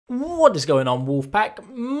What is going on,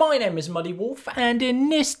 Wolfpack? My name is Muddy Wolf, and in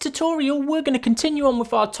this tutorial we're going to continue on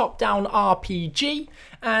with our top-down RPG,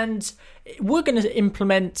 and we're going to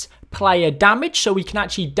implement player damage so we can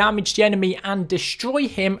actually damage the enemy and destroy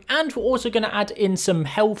him, and we're also going to add in some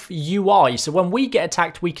health UI so when we get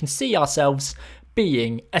attacked we can see ourselves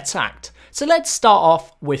being attacked. So let's start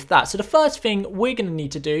off with that. So the first thing we're going to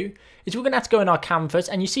need to do is we're going to have to go in our canvas,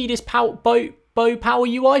 and you see this bow power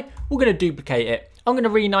UI? We're going to duplicate it. I'm going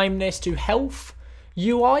to rename this to health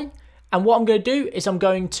UI, and what I'm going to do is I'm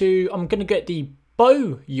going to get the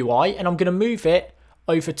bow UI and I'm going to move it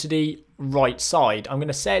over to the right side. I'm going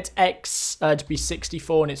to set X to be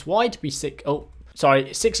 64 and its Y to be 64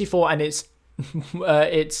 and its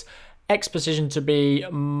its X position to be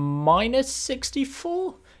minus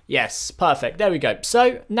 64. Yes, perfect. There we go.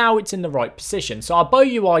 So now it's in the right position. So our bow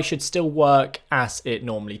UI should still work as it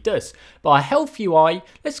normally does. But our health UI,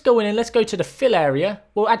 let's go in and let's go to the fill area.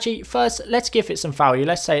 Well, actually, first, let's give it some value.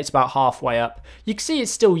 Let's say it's about halfway up. You can see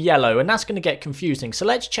it's still yellow, and that's going to get confusing. So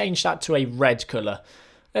let's change that to a red color.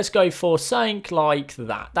 Let's go for something like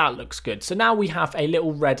that. That looks good. So now we have a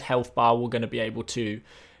little red health bar we're going to be able to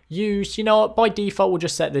use. You know what? By default, we'll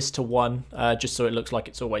just set this to 1, just so it looks like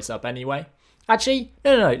it's always up anyway. Actually,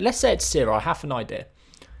 no, let's say it's 0. I have an idea.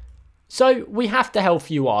 So we have the health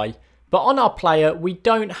UI, but on our player, we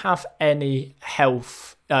don't have any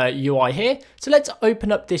health UI here. So let's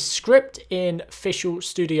open up this script in Visual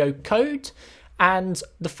Studio Code. And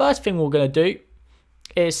the first thing we're going to do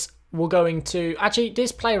is we're going to, actually,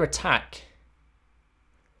 this player attack.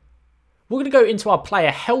 We're going to go into our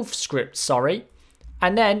player health script,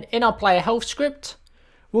 and then in our player health script,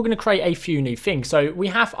 we're going to create a few new things. So we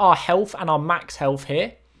have our health and our max health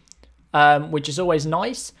here, which is always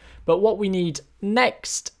nice. But what we need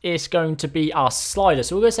next is going to be our slider.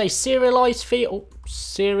 So we're going to say serialize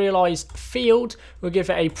field. We'll give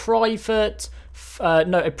it a private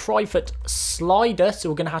slider. So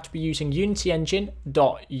we're going to have to be using Unity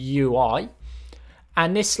Engine.ui.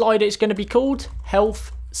 And this slider is going to be called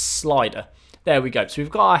health slider. There we go. So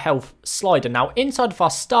we've got our health slider. Now inside of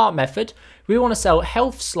our start method, we want to set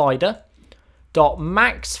health slider dot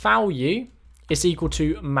max value is equal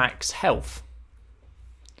to max health.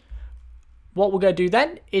 What we're going to do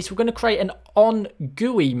then is we're going to create an on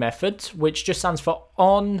GUI method, which just stands for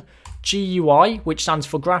on GUI, which stands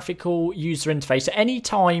for graphical user interface. So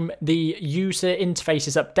anytime the user interface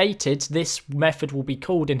is updated, this method will be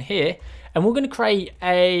called in here, and we're going to create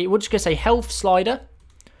we're just going to say health slider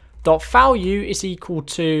dot value is equal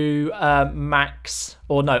to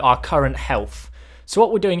our current health. So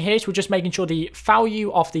what we're doing here is we're just making sure the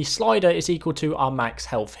value of the slider is equal to our max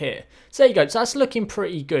health here. So there you go. So that's looking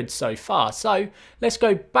pretty good so far. So let's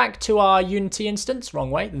go back to our Unity instance,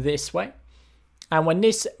 wrong way, this way. And when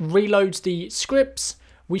this reloads the scripts,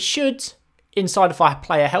 we should, inside of our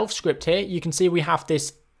player health script here, you can see we have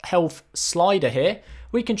this health slider here.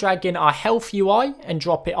 We can drag in our health UI and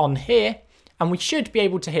drop it on here. And we should be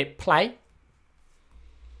able to hit play.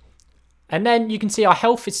 And then you can see our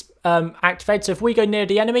health is activated. So if we go near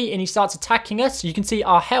the enemy and he starts attacking us, you can see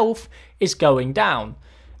our health is going down.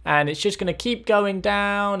 And it's just going to keep going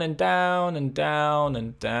down and down and down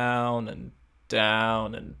and down and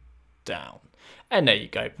down and down. And there you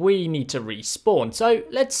go. We need to respawn. So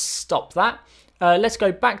let's stop that. Let's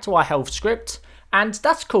go back to our health script. And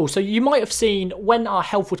that's cool. So you might have seen when our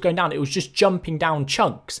health was going down, it was just jumping down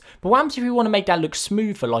chunks. But what happens if we want to make that look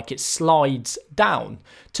smoother, like it slides down?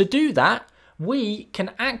 To do that, we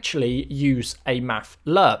can actually use a math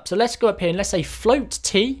lerp. So let's go up here and let's say float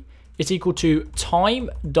t is equal to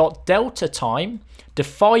time.delta time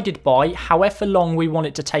divided by however long we want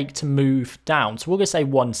it to take to move down. So we're going to say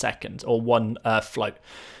 1 second or one float.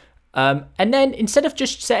 And then instead of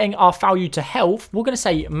just setting our value to health, we're going to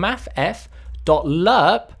say mathf.lerp,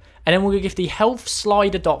 and then we're going to give the health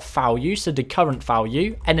slider dot value, so the current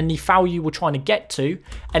value, and then the value we're trying to get to,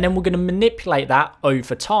 and then we're going to manipulate that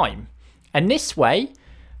over time. And this way,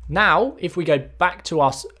 now if we go back to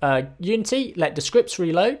our Unity, let the scripts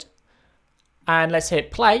reload, and let's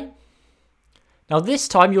hit play. Now this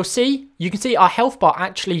time you can see our health bar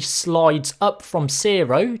actually slides up from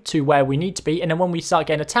 0 to where we need to be, and then when we start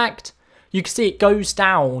getting attacked, you can see it goes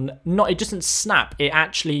down. It doesn't snap, it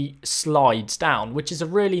actually slides down, which is a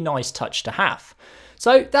really nice touch to have.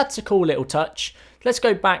 So that's a cool little touch. Let's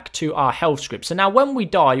go back to our health script. So now when we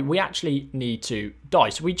die, we actually need to die.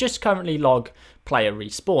 So we just currently log player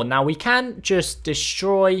respawn. Now we can just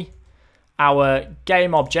destroy our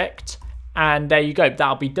game object, and there you go,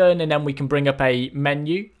 that'll be done, and then we can bring up a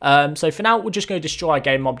menu. So for now, we're just going to destroy our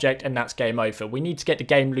game object, and that's game over. We need to get the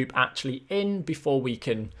game loop actually in before we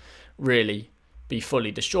can really be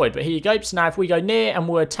fully destroyed. But here you go. So now if we go near and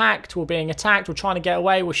we're attacked, we're being attacked, we're trying to get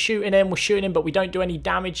away, we're shooting him, but we don't do any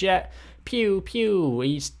damage yet. Pew, pew.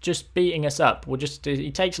 He's just beating us up.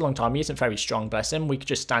 He takes a long time. He isn't very strong, bless him. We could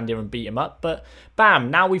just stand here and beat him up. But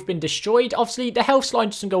bam, now we've been destroyed. Obviously, the health line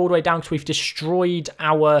doesn't go all the way down because we've destroyed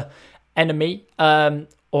our enemy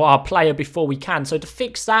or our player before we can. So to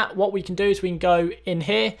fix that, what we can do is we can go in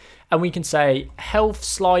here and we can say health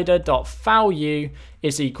slider.value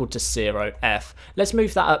is equal to 0f. Let's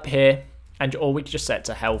move that up here, or we can just set it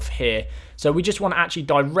to health here. So we just want to actually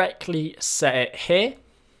directly set it here.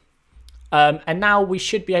 And now we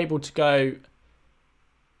should be able to go,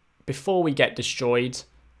 before we get destroyed,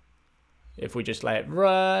 if we just let it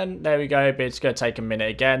run, there we go, but it's going to take a minute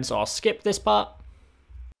again, so I'll skip this part.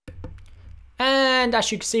 And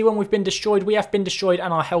as you can see, when we've been destroyed, we have been destroyed,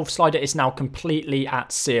 and our health slider is now completely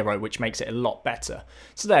at 0, which makes it a lot better.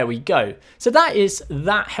 So there we go. So that is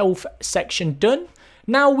that health section done.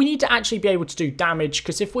 Now we need to actually be able to do damage,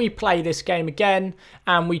 because if we play this game again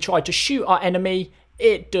and we try to shoot our enemy,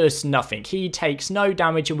 it does nothing. He takes no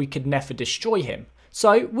damage and we could never destroy him.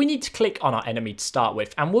 So we need to click on our enemy to start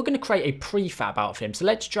with, and we're going to create a prefab out of him. So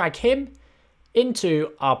let's drag him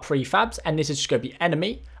into our prefabs, and this is just going to be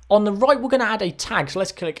enemy. On the right, we're going to add a tag. So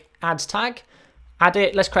let's click add tag, add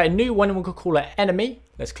it. Let's create a new one and we're going to call it enemy.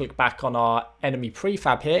 Let's click back on our enemy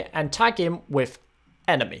prefab here and tag him with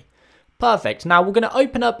enemy. Perfect. Now we're going to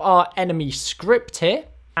open up our enemy script here.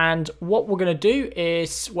 And what we're going to do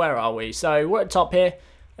is, where are we? So we're at the top here.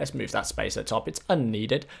 Let's move that space at the top. It's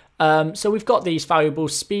unneeded. So we've got these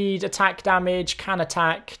variables: speed, attack damage, can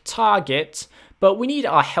attack, target. But we need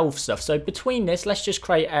our health stuff. So between this, let's just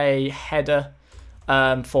create a header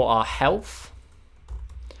for our health.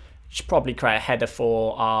 Should probably create a header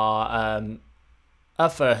for our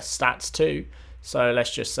other stats too. So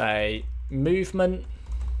let's just say movement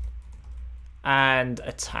and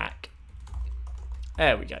attack.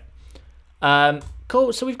 There we go.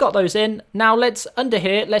 Cool, so we've got those in. Now under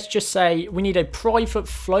here, let's just say we need a private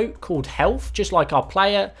float called health, just like our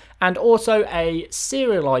player, and also a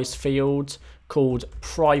serialized field called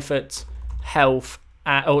private health,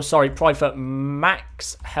 private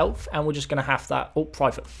max health, and we're just going to have that,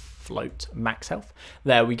 private float max health.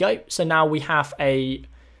 There we go. So now we have a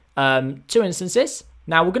 2 instances.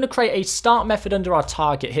 Now we're going to create a start method under our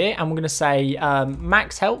target here, and we're going to say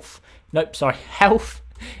health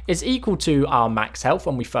is equal to our max health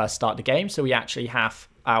when we first start the game. So we actually have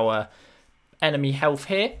our enemy health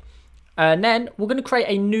here. And then we're going to create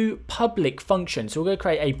a new public function. So we're going to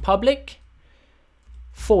create a public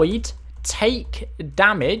void take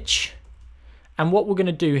damage. And what we're going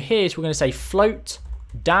to do here is we're going to say float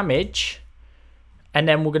damage. And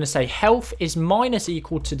then we're going to say health is minus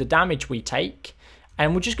equal to the damage we take.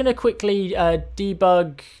 And we're just going to quickly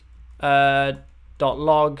debug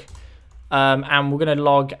 .log. And we're going to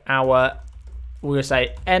log we're going to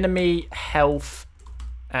say enemy health,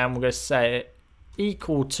 and we're going to say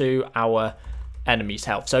equal to our enemy's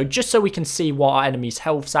health. So just so we can see what our enemy's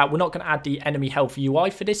health's at, we're not going to add the enemy health UI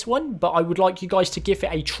for this one, but I would like you guys to give it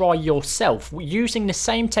a try yourself, using the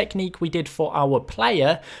same technique we did for our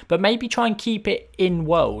player, but maybe try and keep it in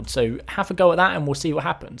world. So have a go at that and we'll see what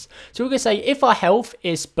happens. So we're going to say if our health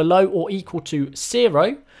is below or equal to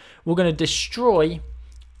 0, we're going to destroy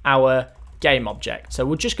our game object. So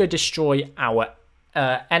we'll just go destroy our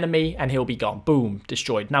enemy and he'll be gone. Boom,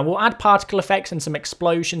 destroyed. Now we'll add particle effects and some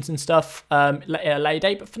explosions and stuff at a later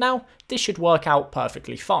date, but for now this should work out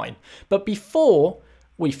perfectly fine. But before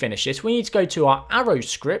we finish this, we need to go to our arrow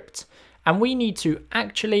script and we need to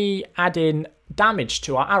actually add in damage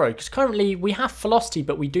to our arrow, because currently we have velocity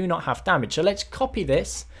but we do not have damage. So let's copy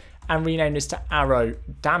this and rename this to arrow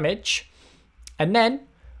damage, and then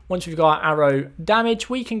once we've got our arrow damage,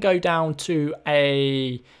 we can go down to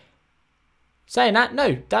a... Saying that,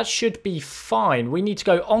 no, that should be fine. We need to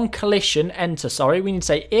go on collision, enter, sorry. We need to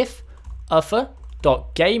say if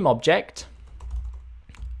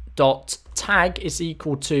other.gameObject.tag is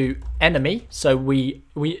equal to enemy. So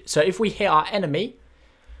so if we hit our enemy,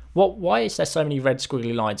 why is there so many red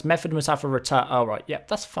squiggly lines? Method must have a return. Oh, right, yep,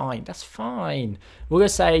 that's fine, that's fine. We're going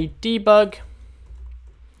to say debug.log,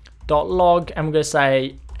 and we're going to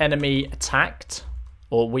say enemy attacked,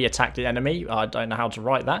 or we attacked the enemy. I don't know how to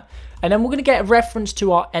write that. And then we're going to get a reference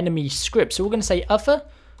to our enemy script. So we're going to say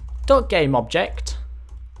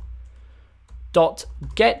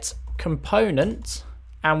other.gameObject.getComponent,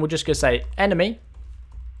 and we're just going to say enemy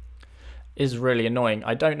is really annoying.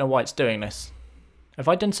 I don't know why it's doing this. Have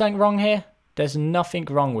I done something wrong here? There's nothing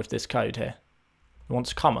wrong with this code here. It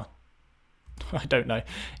wants a comma. I don't know.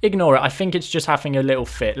 Ignore it. I think it's just having a little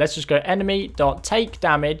fit. Let's just go enemy.take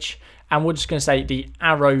damage, and we're just going to say the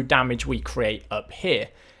arrow damage we create up here.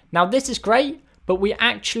 Now this is great, but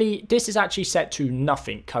this is actually set to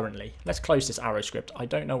nothing currently. Let's close this arrow script. I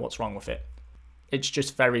don't know what's wrong with it. It's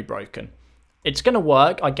just very broken. It's going to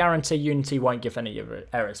work. I guarantee Unity won't give any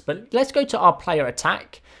errors. But let's go to our player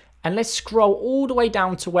attack, and let's scroll all the way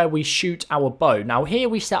down to where we shoot our bow. Now here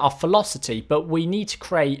we set our velocity, but we need to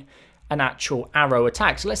create an actual arrow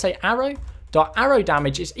attack. So let's say arrow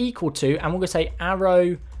damage is equal to, and we're going to say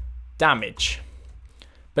arrow damage.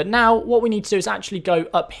 But now what we need to do is actually go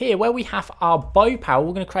up here where we have our bow power.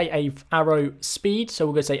 We're going to create a arrow speed. So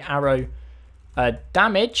we're going to say arrow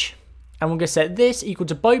damage, and we're going to set this equal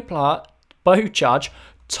to bow charge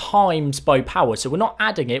times bow power. So we're not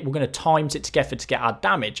adding it, we're going to times it together to get our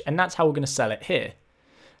damage, and that's how we're going to sell it here.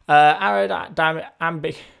 Arrow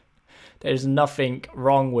damage. There's nothing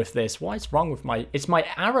wrong with this. Why is wrong with it's my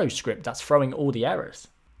arrow script that's throwing all the errors.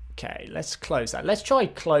 Okay, let's close that. Let's try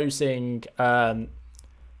closing.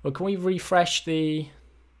 Well, can we refresh the?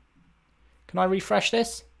 Can I refresh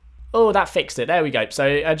this? Oh, that fixed it. There we go. So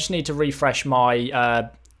I just need to refresh my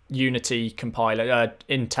Unity compiler,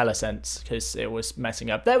 IntelliSense, because it was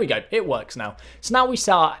messing up. There we go. It works now. So now we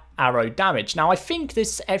start arrow damage. Now I think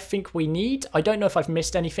this is everything we need. I don't know if I've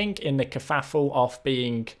missed anything in the kerfuffle of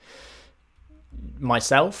being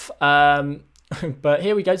myself. But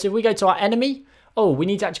here we go. So if we go to our enemy, oh, we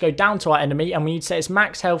need to actually go down to our enemy, and we need to set its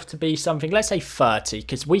max health to be something, let's say 30,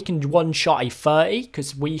 because we can one-shot a 30,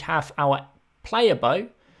 because we have our player bow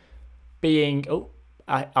being,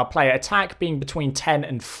 our player attack being between 10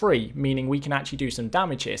 and 3, meaning we can actually do some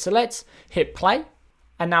damage here. So let's hit play,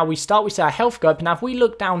 and now we see our health go up. Now if we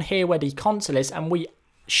look down here where the console is, and we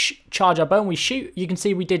charge our bow and we shoot, you can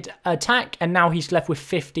see we did attack, and now he's left with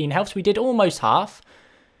 15 health. So we did almost half.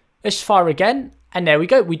 Let's fire again, and there we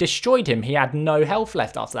go. We destroyed him. He had no health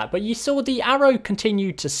left after that. But you saw the arrow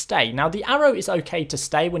continued to stay. Now the arrow is okay to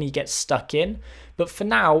stay when he gets stuck in, but for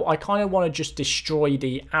now I kind of want to just destroy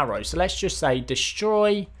the arrow. So let's just say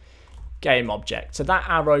destroy game object. So that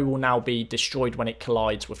arrow will now be destroyed when it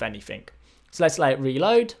collides with anything. So let's let it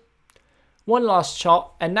reload. One last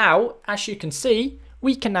shot, and now as you can see,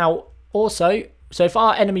 we can now also, so if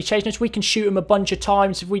our enemy chasing us, we can shoot him a bunch of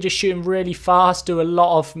times. If we just shoot him really fast, do a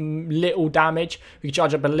lot of little damage, we can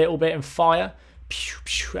charge up a little bit and fire.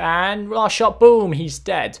 And last shot, boom, he's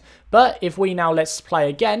dead. But if we now, let's play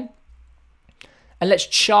again, and let's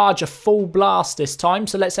charge a full blast this time.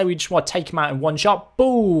 So let's say we just want to take him out in one shot,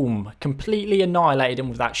 boom, completely annihilated him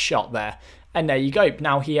with that shot there. And there you go.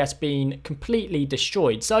 Now he has been completely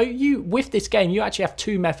destroyed. So with this game, you actually have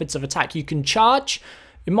two methods of attack. You can charge.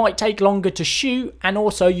 It might take longer to shoot, and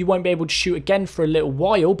also you won't be able to shoot again for a little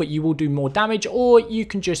while, but you will do more damage. Or you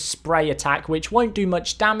can just spray attack, which won't do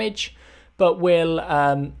much damage, but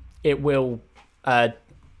it will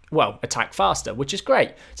attack faster, which is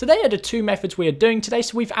great. So they are the two methods we are doing today.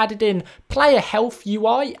 So we've added in player health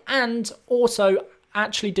UI and also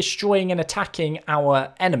actually destroying and attacking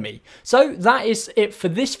our enemy. So that is it for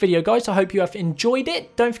this video, guys. I hope you have enjoyed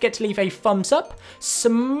it. Don't forget to leave a thumbs up,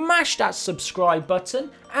 smash that subscribe button,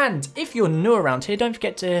 and if you're new around here, don't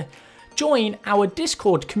forget to join our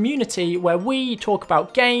Discord community where we talk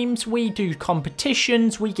about games, we do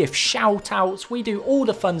competitions, we give shout outs, we do all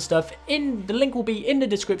the fun stuff. The link will be in the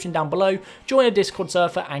description down below. Join a Discord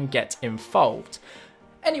server and get involved.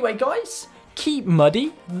 Anyway, guys, keep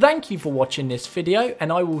muddy. Thank you for watching this video,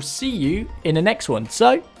 and I will see you in the next one.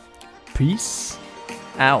 So, peace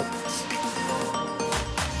out.